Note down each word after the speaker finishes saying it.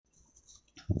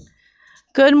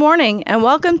Good morning and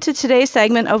welcome to today's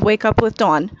segment of Wake Up with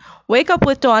Dawn. Wake Up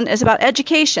with Dawn is about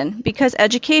education because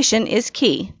education is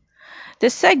key.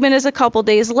 This segment is a couple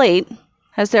days late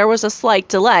as there was a slight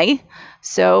delay.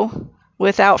 So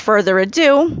without further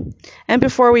ado, and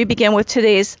before we begin with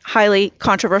today's highly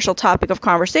controversial topic of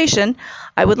conversation,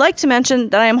 I would like to mention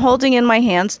that I am holding in my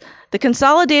hands the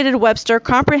Consolidated Webster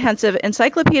Comprehensive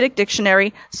Encyclopedic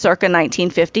Dictionary circa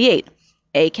 1958,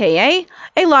 aka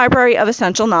a library of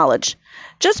essential knowledge.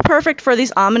 Just perfect for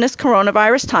these ominous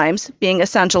coronavirus times, being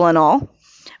essential and all.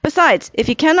 Besides, if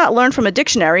you cannot learn from a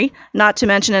dictionary, not to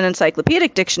mention an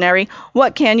encyclopedic dictionary,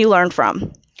 what can you learn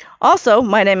from? Also,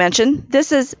 might I mention,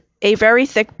 this is a very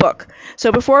thick book.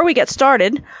 So before we get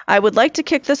started, I would like to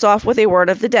kick this off with a word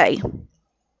of the day.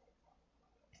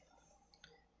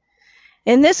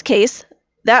 In this case,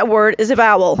 that word is a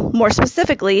vowel, more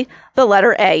specifically, the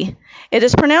letter A. It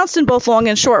is pronounced in both long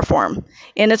and short form.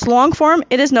 In its long form,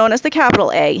 it is known as the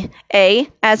capital A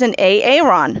as in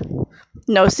Aaron.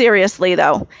 No, seriously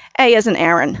though, A as in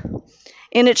Aaron.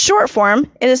 In its short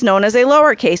form, it is known as a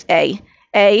lowercase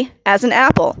A as in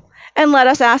apple. And let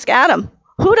us ask Adam,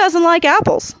 who doesn't like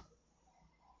apples?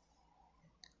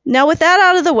 Now with that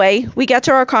out of the way, we get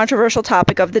to our controversial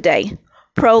topic of the day.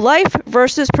 Pro-life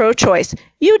versus pro-choice.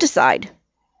 You decide.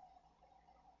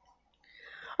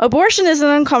 Abortion is an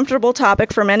uncomfortable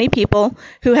topic for many people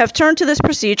who have turned to this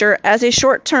procedure as a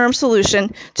short-term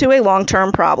solution to a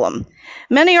long-term problem.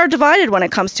 Many are divided when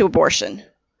it comes to abortion.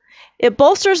 It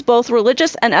bolsters both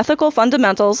religious and ethical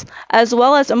fundamentals as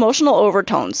well as emotional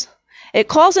overtones. It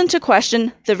calls into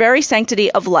question the very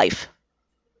sanctity of life.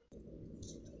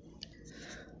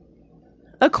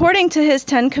 According to his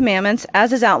 10 commandments,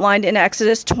 as is outlined in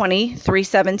Exodus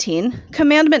 20:3-17,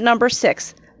 commandment number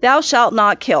 6, thou shalt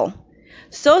not kill.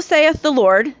 So saith the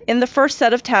Lord in the first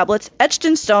set of tablets etched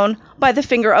in stone by the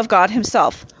finger of God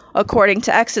himself, according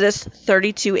to Exodus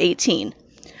 32:18.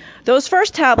 Those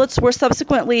first tablets were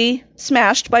subsequently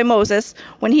smashed by Moses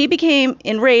when he became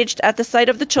enraged at the sight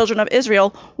of the children of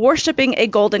Israel worshiping a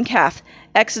golden calf,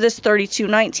 Exodus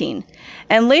 32:19,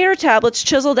 and later tablets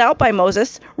chiseled out by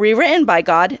Moses, rewritten by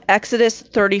God, Exodus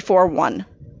 34:1.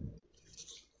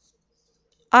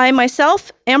 I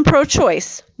myself am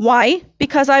pro-choice. Why?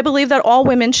 Because I believe that all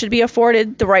women should be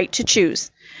afforded the right to choose.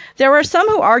 There are some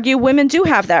who argue women do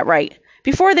have that right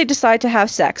before they decide to have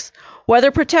sex,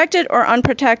 whether protected or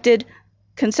unprotected,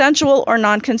 consensual or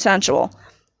non-consensual.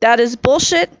 That is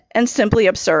bullshit and simply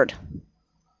absurd.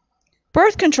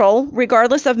 Birth control,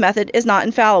 regardless of method, is not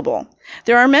infallible.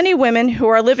 There are many women who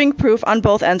are living proof on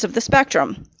both ends of the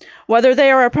spectrum. Whether they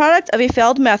are a product of a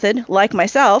failed method, like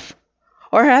myself,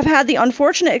 or have had the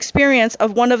unfortunate experience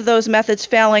of one of those methods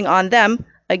failing on them,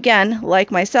 again, like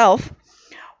myself,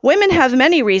 women have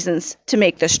many reasons to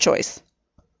make this choice.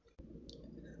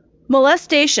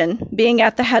 Molestation being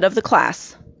at the head of the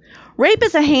class. Rape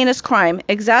is a heinous crime,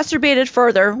 exacerbated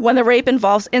further when the rape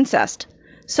involves incest.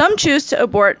 Some choose to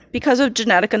abort because of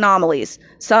genetic anomalies,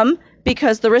 some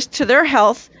because the risk to their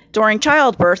health during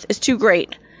childbirth is too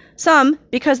great, some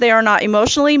because they are not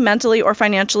emotionally, mentally, or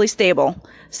financially stable,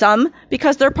 some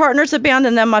because their partners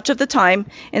abandon them much of the time,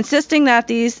 insisting that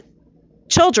these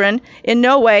children in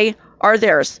no way are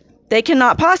theirs. They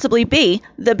cannot possibly be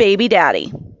the baby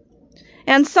daddy.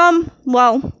 And some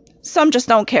just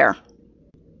don't care.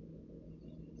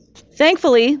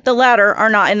 Thankfully, the latter are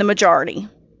not in the majority.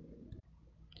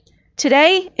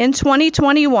 Today, in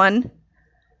 2021,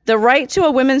 the right to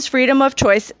a woman's freedom of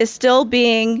choice is still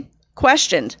being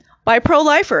questioned by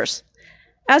pro-lifers.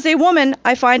 As a woman,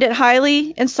 I find it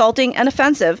highly insulting and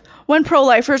offensive when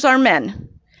pro-lifers are men.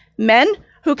 Men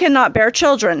who cannot bear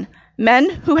children. Men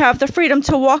who have the freedom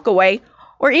to walk away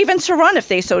or even to run if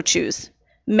they so choose.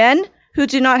 Men who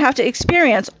do not have to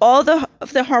experience all the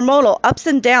hormonal ups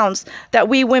and downs that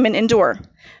we women endure.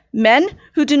 Men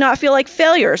who do not feel like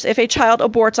failures if a child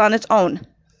aborts on its own.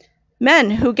 Men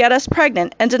who get us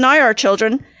pregnant and deny our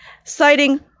children,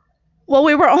 citing, well,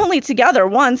 we were only together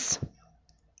once.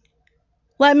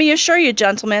 Let me assure you,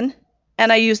 gentlemen,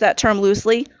 and I use that term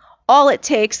loosely, all it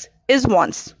takes is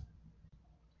once.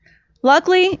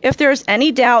 Luckily, if there is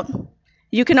any doubt,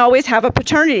 you can always have a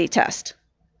paternity test.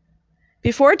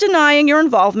 Before denying your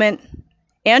involvement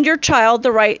and your child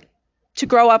the right to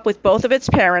grow up with both of its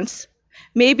parents,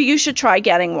 maybe you should try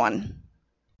getting one.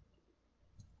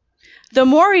 The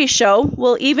Maury Show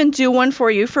will even do one for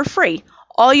you for free.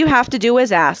 All you have to do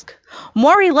is ask.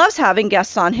 Maury loves having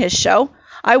guests on his show.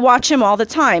 I watch him all the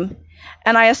time.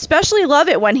 And I especially love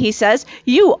it when he says,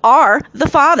 "You are the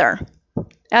father."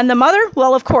 And the mother?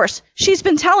 Well, of course, she's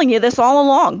been telling you this all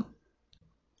along.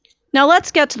 Now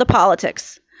let's get to the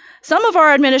politics. Some of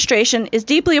our administration is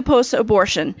deeply opposed to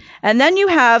abortion, and then you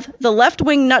have the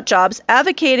left-wing nutjobs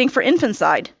advocating for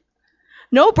infanticide.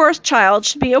 No birth child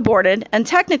should be aborted, and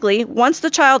technically, once the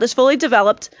child is fully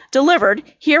developed, delivered,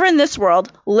 here in this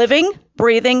world, living,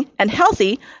 breathing, and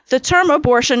healthy, the term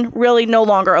abortion really no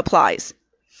longer applies.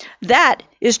 That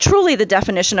is truly the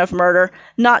definition of murder,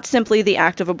 not simply the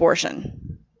act of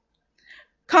abortion.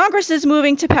 Congress is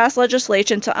moving to pass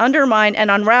legislation to undermine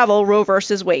and unravel Roe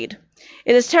v. Wade.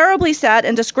 It is terribly sad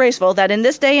and disgraceful that in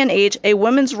this day and age, a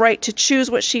woman's right to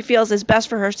choose what she feels is best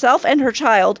for herself and her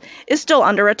child is still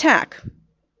under attack.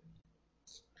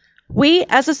 We,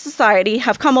 as a society,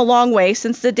 have come a long way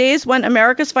since the days when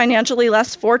America's financially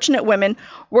less fortunate women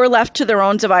were left to their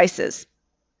own devices.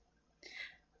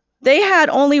 They had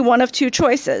only one of two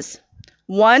choices.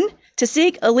 One, to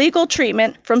seek illegal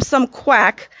treatment from some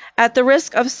quack at the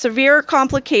risk of severe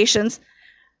complications,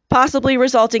 possibly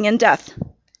resulting in death.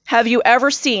 Have you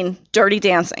ever seen Dirty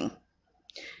Dancing?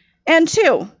 And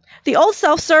two, the old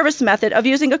self-service method of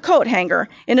using a coat hanger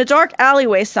in a dark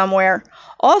alleyway somewhere,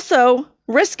 also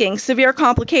risking severe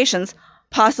complications,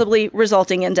 possibly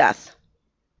resulting in death.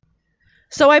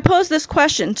 So I pose this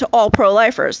question to all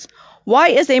pro-lifers. Why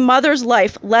is a mother's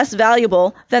life less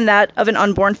valuable than that of an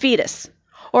unborn fetus?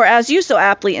 Or, as you so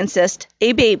aptly insist,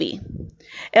 a baby?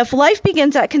 If life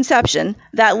begins at conception,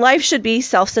 that life should be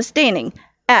self-sustaining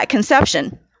at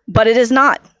conception, but it is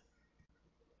not.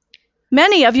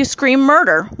 Many of you scream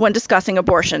murder when discussing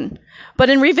abortion, but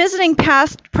in revisiting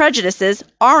past prejudices,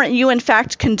 aren't you in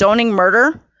fact condoning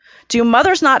murder? Do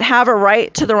mothers not have a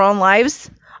right to their own lives?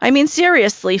 I mean,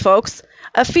 seriously, folks,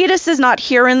 a fetus is not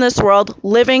here in this world,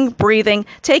 living, breathing,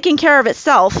 taking care of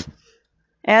itself,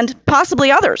 and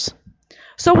possibly others.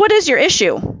 So what is your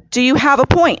issue? Do you have a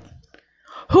point?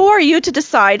 Who are you to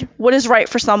decide what is right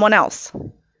for someone else?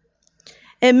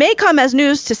 It may come as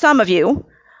news to some of you,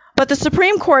 but the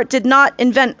Supreme Court did not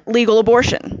invent legal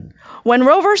abortion. When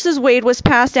Roe v. Wade was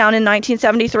passed down in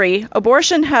 1973,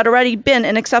 abortion had already been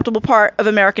an acceptable part of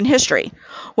American history.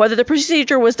 Whether the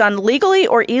procedure was done legally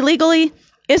or illegally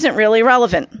isn't really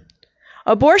relevant.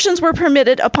 Abortions were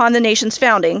permitted upon the nation's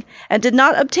founding and did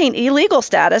not obtain illegal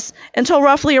status until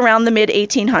roughly around the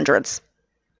mid-1800s.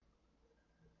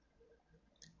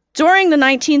 During the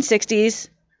 1960s,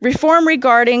 reform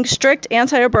regarding strict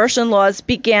anti-abortion laws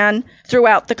began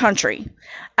throughout the country.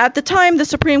 At the time the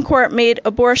Supreme Court made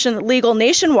abortion legal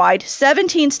nationwide,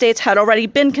 17 states had already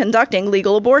been conducting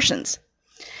legal abortions.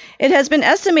 It has been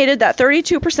estimated that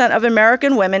 32% of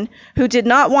American women who did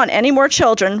not want any more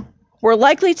children were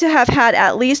likely to have had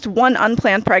at least one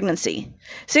unplanned pregnancy.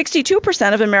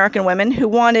 62% of American women who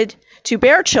wanted to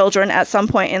bear children at some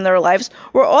point in their lives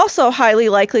were also highly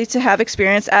likely to have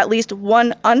experienced at least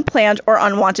one unplanned or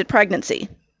unwanted pregnancy.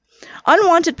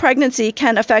 Unwanted pregnancy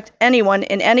can affect anyone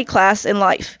in any class in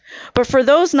life, but for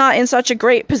those not in such a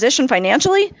great position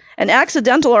financially, an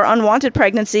accidental or unwanted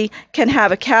pregnancy can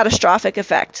have a catastrophic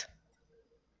effect.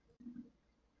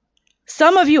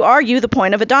 Some of you argue the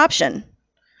point of adoption.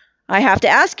 I have to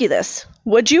ask you this.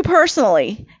 Would you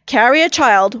personally carry a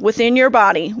child within your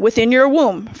body, within your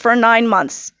womb, for 9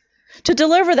 months, to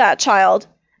deliver that child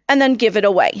and then give it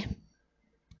away?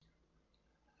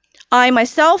 I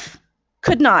myself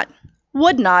could not,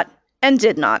 would not, and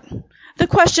did not. The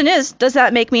question is, does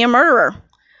that make me a murderer?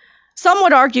 Some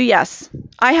would argue yes.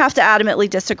 I have to adamantly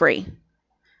disagree.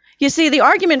 You see, the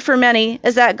argument for many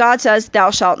is that God says,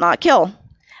 "Thou shalt not kill,"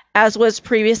 as was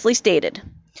previously stated.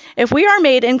 If we are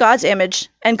made in God's image,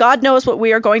 and God knows what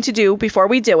we are going to do before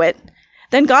we do it,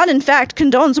 then God in fact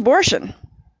condones abortion.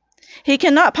 He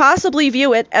cannot possibly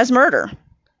view it as murder.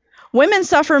 Women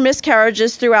suffer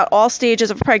miscarriages throughout all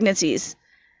stages of pregnancies.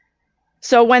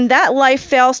 So when that life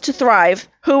fails to thrive,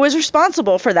 who is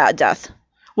responsible for that death?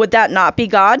 Would that not be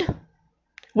God?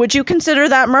 Would you consider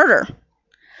that murder?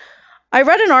 I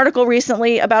read an article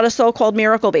recently about a so-called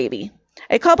miracle baby.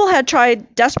 A couple had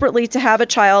tried desperately to have a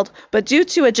child, but due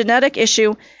to a genetic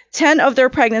issue, 10 of their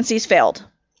pregnancies failed.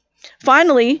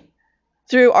 Finally,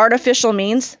 through artificial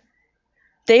means,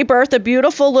 they birthed a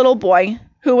beautiful little boy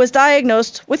who was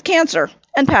diagnosed with cancer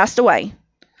and passed away.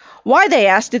 Why, they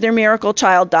asked, did their miracle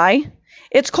child die?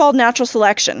 It's called natural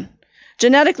selection.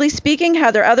 Genetically speaking,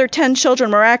 had their other 10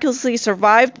 children miraculously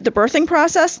survived the birthing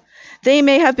process, they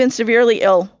may have been severely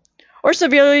ill or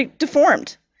severely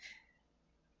deformed,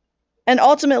 and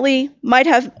ultimately might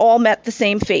have all met the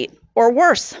same fate, or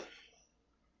worse.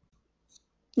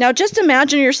 Now just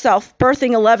imagine yourself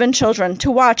birthing 11 children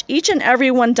to watch each and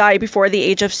every one die before the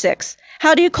age of 6.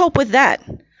 How do you cope with that?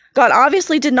 God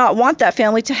obviously did not want that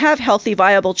family to have healthy,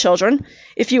 viable children,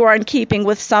 if you are in keeping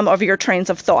with some of your trains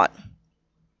of thought.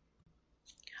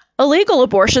 Illegal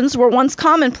abortions were once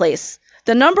commonplace.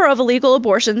 The number of illegal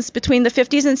abortions between the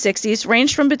 50s and 60s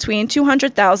ranged from between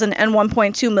 200,000 and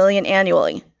 1.2 million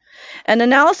annually. An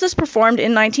analysis performed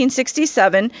in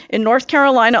 1967 in North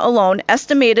Carolina alone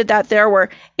estimated that there were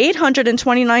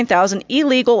 829,000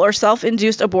 illegal or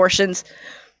self-induced abortions.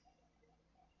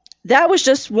 That was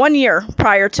just 1 year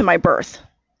prior to my birth.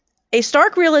 A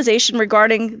stark realization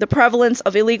regarding the prevalence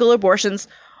of illegal abortions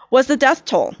was the death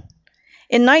toll.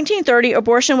 In 1930,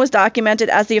 abortion was documented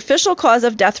as the official cause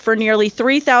of death for nearly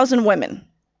 3,000 women.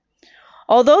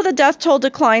 Although the death toll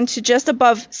declined to just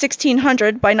above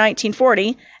 1,600 by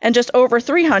 1940 and just over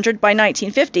 300 by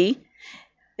 1950,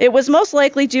 it was most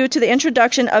likely due to the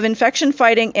introduction of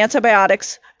infection-fighting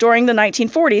antibiotics during the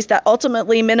 1940s that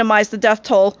ultimately minimized the death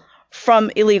toll from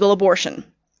illegal abortion.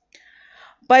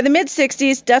 By the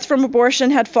mid-60s, death from abortion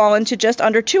had fallen to just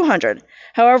under 200.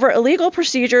 However, illegal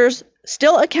procedures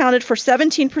still accounted for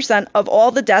 17% of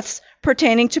all the deaths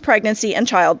pertaining to pregnancy and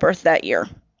childbirth that year.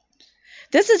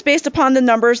 This is based upon the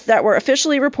numbers that were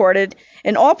officially reported.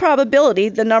 In all probability,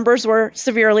 the numbers were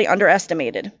severely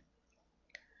underestimated.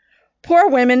 Poor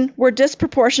women were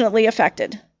disproportionately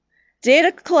affected.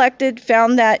 Data collected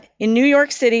found that in New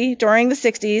York City during the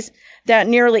 60s, that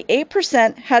nearly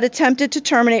 8% had attempted to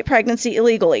terminate pregnancy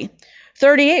illegally.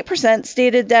 38%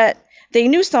 stated that they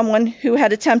knew someone who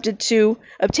had attempted to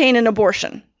obtain an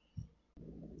abortion.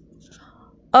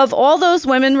 Of all those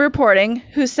women reporting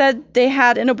who said they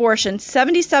had an abortion,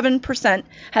 77%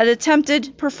 had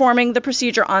attempted performing the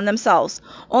procedure on themselves.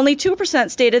 Only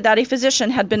 2% stated that a physician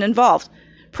had been involved.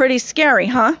 Pretty scary,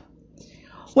 huh?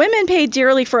 Women paid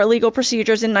dearly for illegal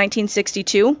procedures in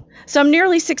 1962. Some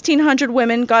nearly 1,600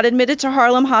 women got admitted to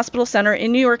Harlem Hospital Center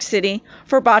in New York City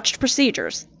for botched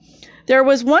procedures. There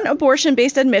was one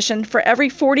abortion-based admission for every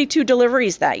 42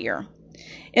 deliveries that year.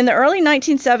 In the early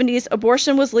 1970s,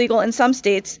 abortion was legal in some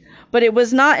states, but it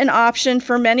was not an option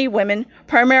for many women,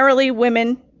 primarily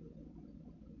women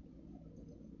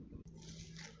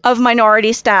of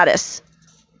minority status.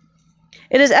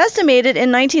 It is estimated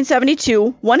in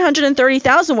 1972,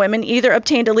 130,000 women either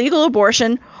obtained a legal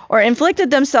abortion or inflicted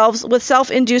themselves with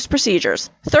self-induced procedures.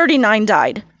 39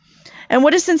 died. And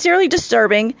what is sincerely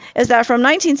disturbing is that from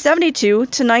 1972 to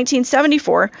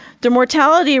 1974, the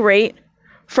mortality rate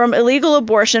from illegal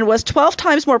abortion was 12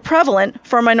 times more prevalent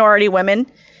for minority women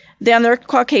than their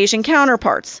Caucasian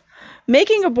counterparts.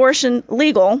 Making abortion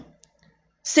legal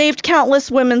saved countless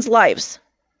women's lives.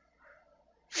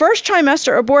 First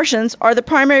trimester abortions are the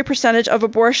primary percentage of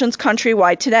abortions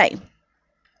countrywide today,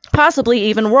 possibly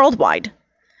even worldwide.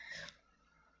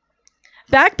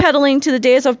 Backpedaling to the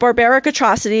days of barbaric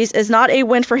atrocities is not a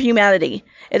win for humanity.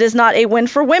 It is not a win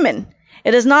for women.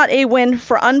 It is not a win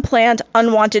for unplanned,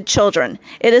 unwanted children.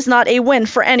 It is not a win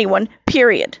for anyone,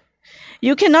 period.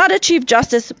 You cannot achieve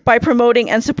justice by promoting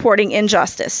and supporting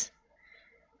injustice.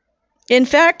 In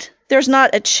fact, there's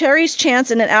not a cherry's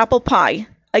chance in an apple pie.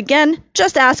 Again,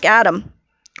 just ask Adam.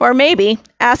 Or maybe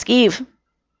ask Eve.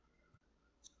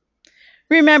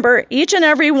 Remember, each and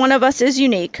every one of us is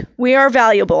unique. We are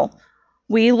valuable.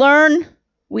 We learn,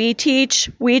 we teach,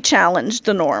 we challenge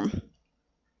the norm.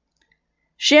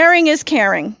 Sharing is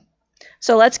caring.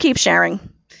 So let's keep sharing.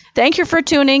 Thank you for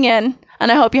tuning in,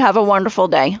 and I hope you have a wonderful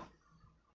day.